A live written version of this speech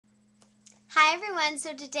Hi everyone,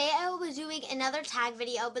 so today I will be doing another tag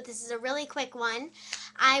video, but this is a really quick one.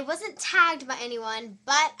 I wasn't tagged by anyone,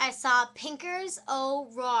 but I saw Pinker's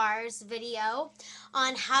O'Roar's video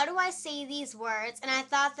on how do I say these words, and I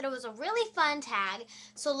thought that it was a really fun tag.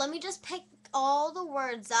 So let me just pick all the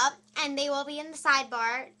words up, and they will be in the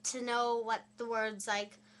sidebar to know what the words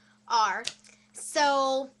are.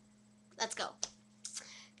 So let's go.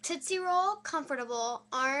 Tootsie Roll, comfortable,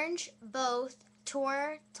 orange, both,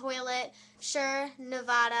 tour, toilet, sure,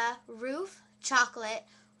 Nevada, roof, chocolate,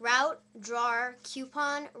 route, drawer,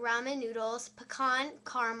 coupon, ramen noodles, pecan,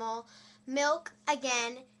 caramel, milk,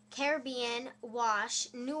 again, Carribean, wash,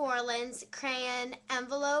 New Orleans, crayon,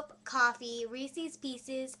 envelope, coffee, Reese's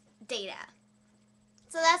Pieces, data.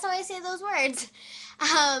 So that's how I say those words.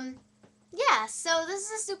 Yeah, so this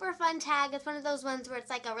is a super fun tag. It's one of those ones where it's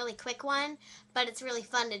like a really quick one, but it's really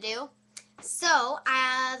fun to do. So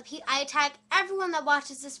I tag everyone that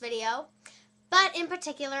watches this video, but in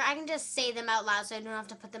particular, I can just say them out loud so I don't have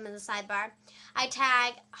to put them in the sidebar. I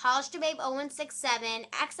tag Hollister Babe 0167,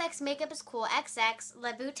 XX Makeup is Cool XX,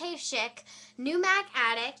 Labute Chic, New Mac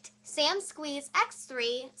Addict, Sam Squeeze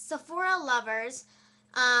X3, Sephora Lovers,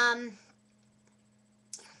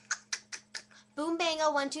 Boom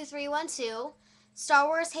Bango 12312, Star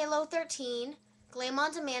Wars Halo 13, Glam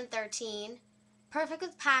on Demand 13, Perfect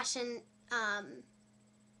with Passion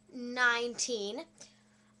 19,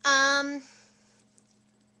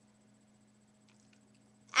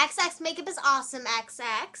 XX Makeup is Awesome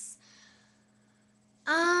XX,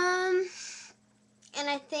 and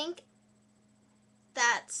I think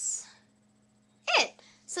that's it.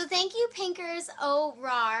 So thank you Pinkers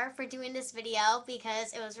O'Roar for doing this video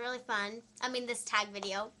because it was really fun. I mean this tag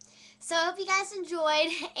video. So I hope you guys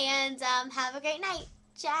enjoyed and have a great night.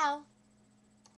 Ciao.